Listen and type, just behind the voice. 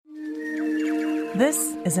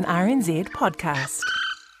This is an RNZ podcast.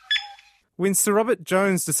 When Sir Robert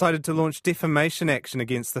Jones decided to launch defamation action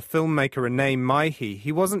against the filmmaker Renee Maihi,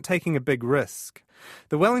 he wasn't taking a big risk.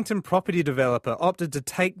 The Wellington property developer opted to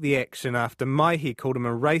take the action after Maihi called him a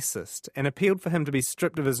racist and appealed for him to be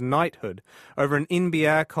stripped of his knighthood over an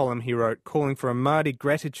NBR column he wrote calling for a Māori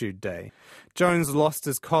Gratitude Day. Jones lost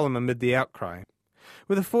his column amid the outcry.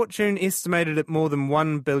 With a fortune estimated at more than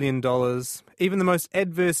 $1 billion, even the most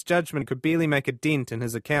adverse judgment could barely make a dent in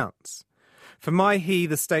his accounts. For Maihi,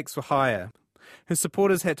 the stakes were higher. Her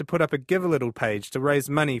supporters had to put up a Give a Little page to raise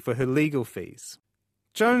money for her legal fees.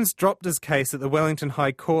 Jones dropped his case at the Wellington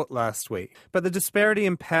High Court last week, but the disparity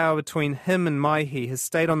in power between him and Maihi has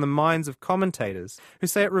stayed on the minds of commentators who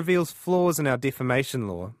say it reveals flaws in our defamation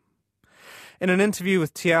law. In an interview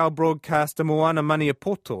with Te Ao broadcaster Moana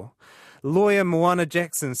Maniapoto, lawyer Moana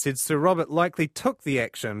Jackson said Sir Robert likely took the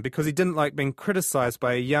action because he didn't like being criticised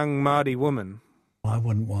by a young Māori woman. I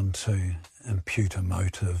wouldn't want to impute a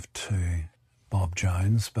motive to Bob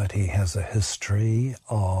Jones, but he has a history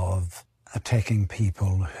of attacking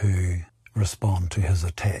people who respond to his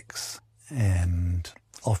attacks, and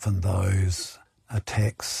often those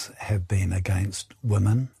attacks have been against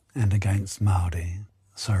women and against Māori.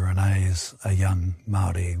 So Renee's a young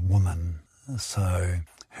Māori woman, so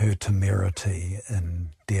her temerity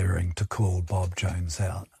in daring to call Bob Jones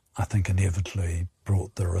out, I think inevitably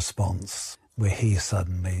brought the response where he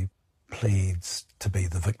suddenly pleads to be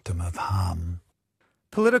the victim of harm.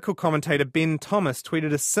 Political commentator Ben Thomas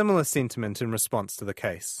tweeted a similar sentiment in response to the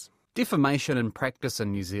case. Defamation in practice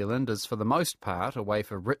in New Zealand is for the most part a way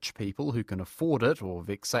for rich people who can afford it, or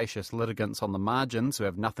vexatious litigants on the margins who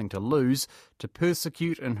have nothing to lose, to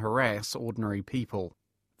persecute and harass ordinary people.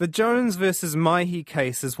 The Jones versus Maihi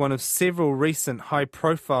case is one of several recent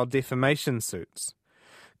high-profile defamation suits.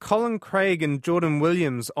 Colin Craig and Jordan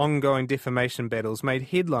Williams' ongoing defamation battles made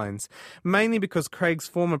headlines, mainly because Craig's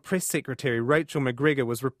former press secretary Rachel McGregor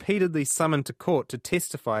was repeatedly summoned to court to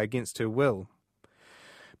testify against her will.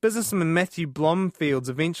 Businessman Matthew Blomfield's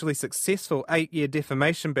eventually successful 8-year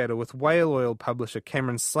defamation battle with whale oil publisher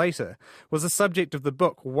Cameron Slater was the subject of the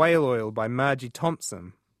book Whale Oil by Margie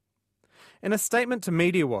Thompson. In a statement to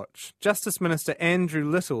Media Watch, Justice Minister Andrew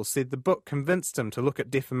Little said the book convinced him to look at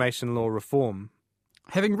defamation law reform.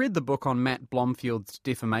 Having read the book on Matt Blomfield's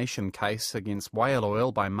defamation case against whale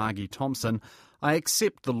oil by Margie Thompson, I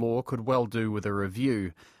accept the law could well do with a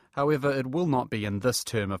review. However, it will not be in this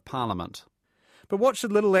term of Parliament. But what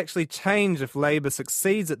should Little actually change if Labour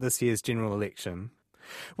succeeds at this year's general election?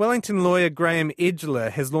 Wellington lawyer Graham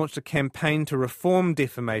Edgeler has launched a campaign to reform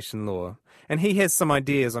defamation law, and he has some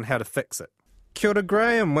ideas on how to fix it. Kia ora,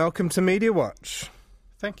 Graham. Welcome to Media Watch.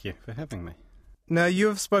 Thank you for having me. Now, you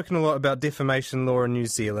have spoken a lot about defamation law in New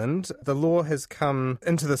Zealand. The law has come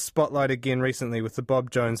into the spotlight again recently with the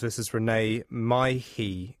Bob Jones versus Renee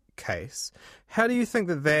Maihi case. How do you think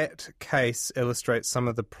that case illustrates some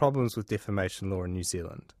of the problems with defamation law in New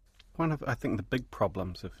Zealand? One of, I think, the big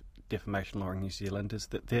problems of defamation law in New Zealand is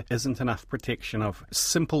that there isn't enough protection of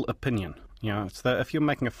simple opinion. You know, it's if you're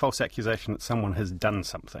making a false accusation that someone has done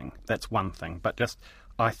something, that's one thing. But just,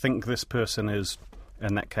 I think this person is,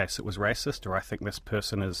 in that case it was racist, or I think this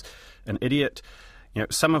person is an idiot. You know,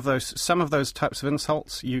 some of those types of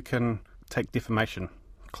insults you can take defamation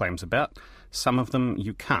claims about. Some of them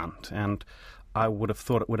you can't, and I would have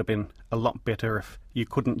thought it would have been a lot better if you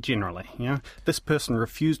couldn't generally. You know, this person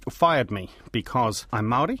refused or fired me because I'm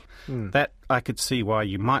Māori. That I could see why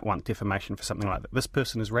you might want defamation for something like that. This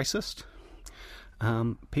person is racist.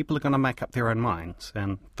 People are going to make up their own minds,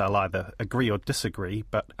 and they'll either agree or disagree,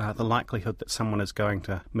 but the likelihood that someone is going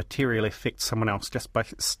to materially affect someone else just by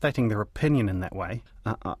stating their opinion in that way,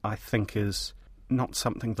 I think is not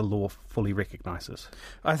something the law fully recognises.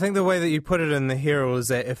 I think the way that you put it in the Herald is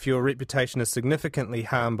that if your reputation is significantly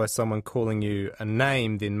harmed by someone calling you a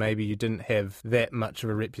name, then maybe you didn't have that much of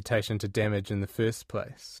a reputation to damage in the first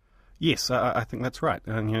place. Yes, I think that's right.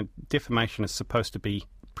 And, you know, defamation is supposed to be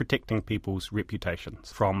protecting people's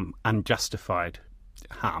reputations from unjustified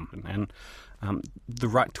harm. And the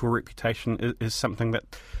right to a reputation is something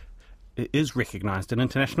that is recognised in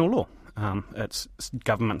international law.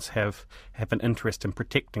 Governments have an interest in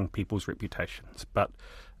protecting people's reputations, but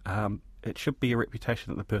it should be a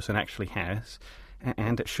reputation that the person actually has,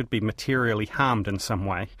 and it should be materially harmed in some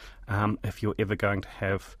way if you're ever going to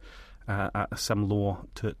have some law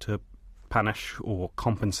to punish or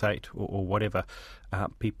compensate or whatever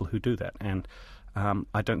people who do that. And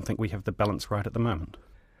I don't think we have the balance right at the moment.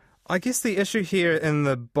 I guess the issue here in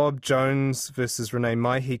the Bob Jones versus Renee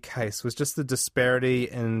Maihi case was just the disparity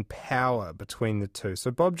in power between the two. So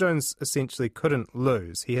Bob Jones essentially couldn't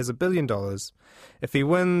lose. He has $1 billion. If he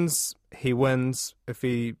wins, he wins. If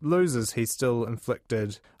he loses, he's still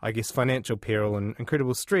inflicted, I guess, financial peril and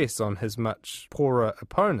incredible stress on his much poorer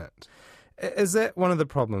opponent. Is that one of the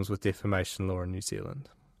problems with defamation law in New Zealand?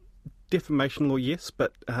 Defamation law, yes,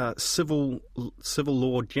 but civil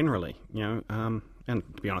law generally, and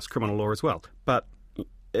to be honest, criminal law as well. But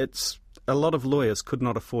it's a lot of lawyers could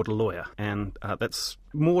not afford a lawyer, and that's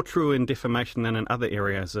more true in defamation than in other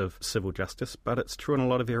areas of civil justice, but it's true in a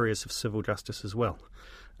lot of areas of civil justice as well.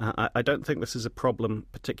 I don't think this is a problem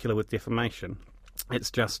particular with defamation.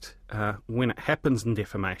 It's just when it happens in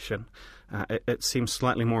defamation, it seems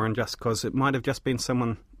slightly more unjust because it might have just been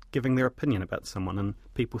someone giving their opinion about someone, and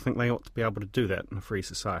people think they ought to be able to do that in a free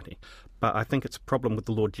society. But I think it's a problem with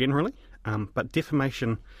the law generally. But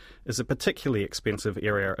defamation is a particularly expensive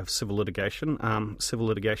area of civil litigation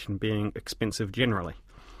being expensive generally.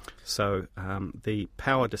 So the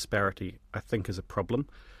power disparity, I think, is a problem,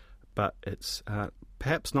 but it's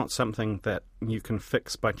perhaps not something that you can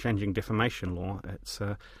fix by changing defamation law. It's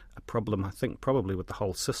a problem, I think, probably with the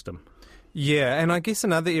whole system. Yeah, and I guess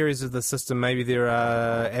in other areas of the system, maybe there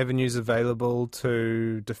are avenues available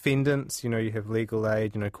to defendants. You have legal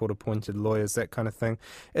aid, court-appointed lawyers, that kind of thing.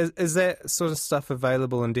 Is that sort of stuff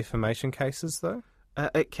available in defamation cases, though?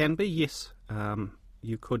 It can be, yes.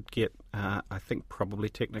 You could get, I think, probably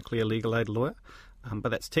technically a legal aid lawyer,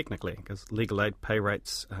 but that's technically, because legal aid pay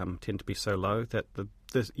rates tend to be so low that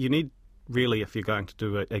you need, really, if you're going to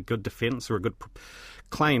do a good defence or a good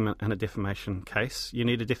claim in a defamation case, you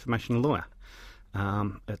need a defamation lawyer.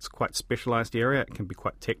 It's quite specialised area, it can be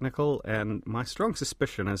quite technical, and my strong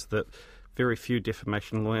suspicion is that very few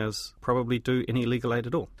defamation lawyers probably do any legal aid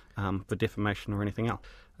at all for defamation or anything else.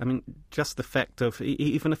 I mean, just the fact of,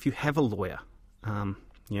 even if you have a lawyer,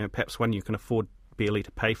 perhaps one you can afford barely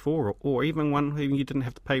to pay for, or even one who you didn't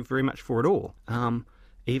have to pay very much for at all,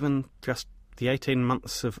 even just the 18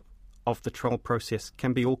 months of the trial process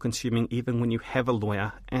can be all-consuming even when you have a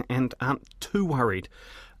lawyer and aren't too worried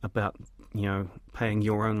about, paying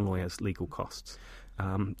your own lawyer's legal costs.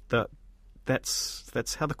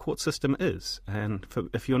 That's how the court system is. And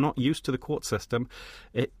if you're not used to the court system,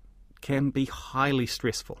 it can be highly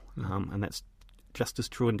stressful. And that's just as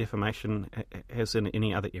true in defamation as in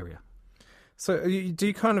any other area. So do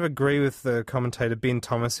you kind of agree with the commentator Ben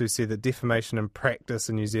Thomas, who said that defamation in practice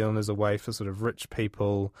in New Zealand is a way for sort of rich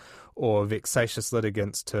people or vexatious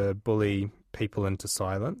litigants to bully people into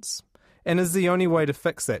silence? And is the only way to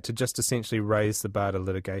fix that to just essentially raise the bar to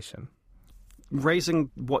litigation?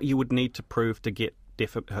 Raising what you would need to prove to get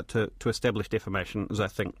to establish defamation is, I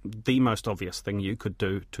think, the most obvious thing you could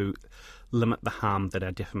do to limit the harm that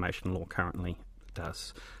our defamation law currently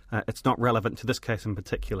does. It's not relevant to this case in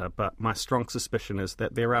particular, but my strong suspicion is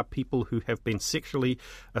that there are people who have been sexually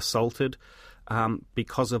assaulted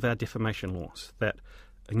because of our defamation laws, that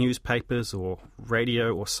newspapers or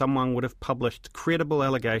radio or someone would have published credible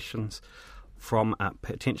allegations from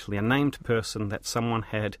potentially a named person that someone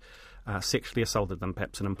had sexually assaulted them,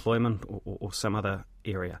 perhaps in employment or some other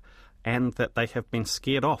area, and that they have been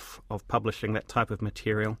scared off of publishing that type of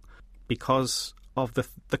material because of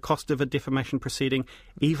the cost of a defamation proceeding,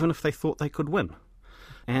 even if they thought they could win.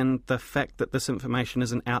 And the fact that this information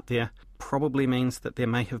isn't out there probably means that there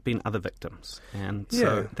may have been other victims. And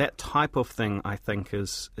so that type of thing, I think,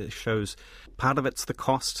 shows part of it's the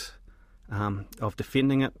cost of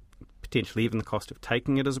defending it, potentially even the cost of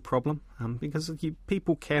taking it as a problem, because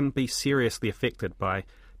people can be seriously affected by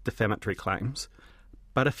defamatory claims.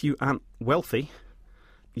 But if you aren't wealthy,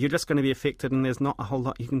 you're just going to be affected and there's not a whole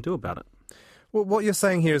lot you can do about it. Well, what you're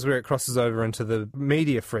saying here is where it crosses over into the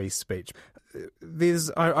media free speech.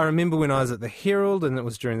 I remember when I was at the Herald, and it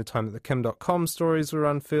was during the time that the Kim.com stories were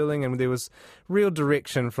unfurling, and there was real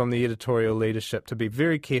direction from the editorial leadership to be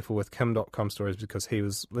very careful with Kim.com stories because he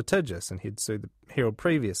was litigious and he'd sued the Herald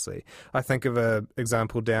previously. I think of an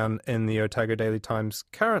example down in the Otago Daily Times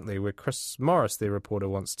currently where Chris Morris, their reporter,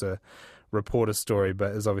 wants to report a story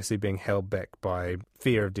but is obviously being held back by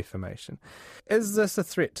fear of defamation. Is this a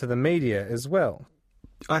threat to the media as well?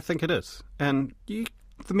 I think it is. And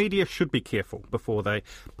the media should be careful before they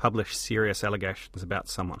publish serious allegations about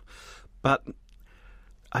someone. But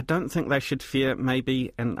I don't think they should fear,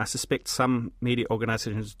 maybe, and I suspect some media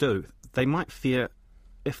organisations do, they might fear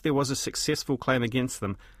if there was a successful claim against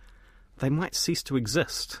them, they might cease to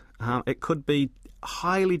exist. It could be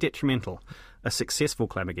highly detrimental a successful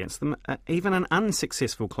claim against them. Even an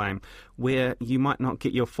unsuccessful claim where you might not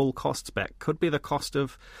get your full costs back could be the cost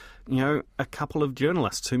of, a couple of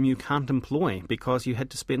journalists whom you can't employ because you had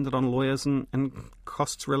to spend it on lawyers and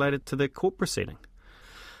costs related to the court proceeding.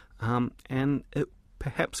 And it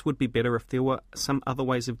perhaps would be better if there were some other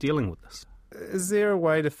ways of dealing with this. Is there a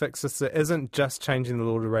way to fix this that isn't just changing the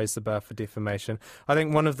law to raise the bar for defamation? I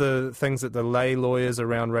think one of the things that the lay lawyers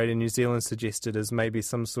around Radio New Zealand suggested is maybe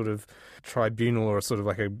some sort of tribunal or sort of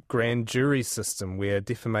like a grand jury system where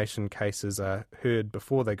defamation cases are heard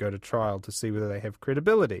before they go to trial to see whether they have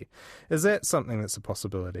credibility. Is that something that's a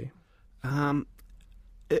possibility?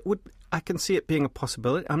 It would. I can see it being a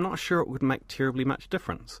possibility. I'm not sure it would make terribly much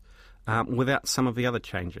difference. Without some of the other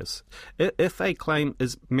changes. If a claim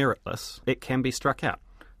is meritless, it can be struck out.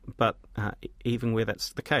 But even where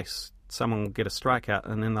that's the case, someone will get a strikeout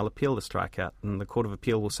and then they'll appeal the strikeout, and the Court of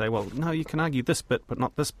Appeal will say, well, no, you can argue this bit, but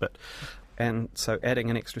not this bit. And so adding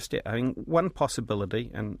an extra step. I mean, one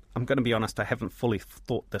possibility, and I'm going to be honest, I haven't fully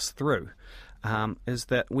thought this through, is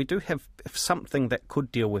that we do have something that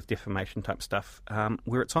could deal with defamation-type stuff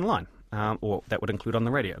where it's online. Or that would include on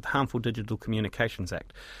the radio. The Harmful Digital Communications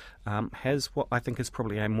Act has what I think is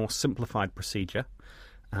probably a more simplified procedure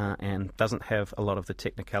and doesn't have a lot of the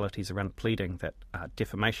technicalities around pleading that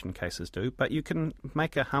defamation cases do, but you can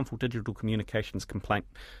make a harmful digital communications complaint,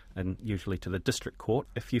 and usually to the district court,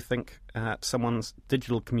 if you think someone's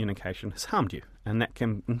digital communication has harmed you, and that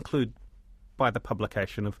can include by the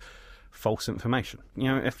publication of false information.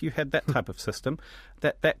 If you had that type of system,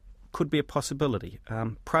 that could be a possibility.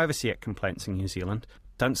 Privacy Act complaints in New Zealand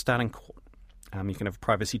don't start in court. You can have a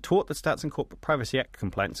privacy tort that starts in court, but Privacy Act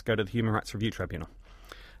complaints go to the Human Rights Review Tribunal.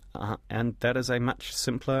 And that is a much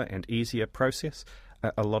simpler and easier process.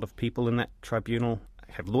 A lot of people in that tribunal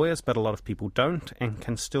have lawyers, but a lot of people don't and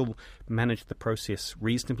can still manage the process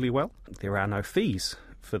reasonably well. There are no fees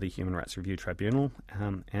for the Human Rights Review Tribunal,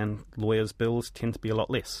 and lawyers' bills tend to be a lot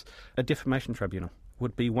less. A defamation tribunal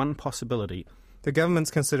would be one possibility. The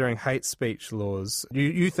government's considering hate speech laws.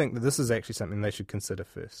 You think that this is actually something they should consider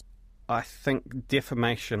first? I think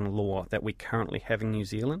defamation law that we currently have in New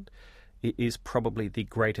Zealand is probably the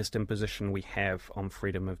greatest imposition we have on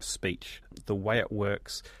freedom of speech. The way it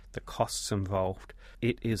works, the costs involved,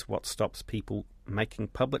 it is what stops people making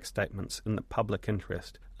public statements in the public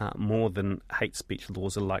interest more than hate speech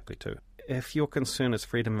laws are likely to. If your concern is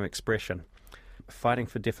freedom of expression, fighting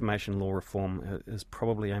for defamation law reform is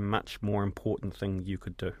probably a much more important thing you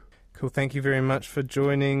could do. Cool. Thank you very much for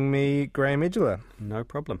joining me, Graham Edgeler. No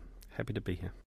problem. Happy to be here.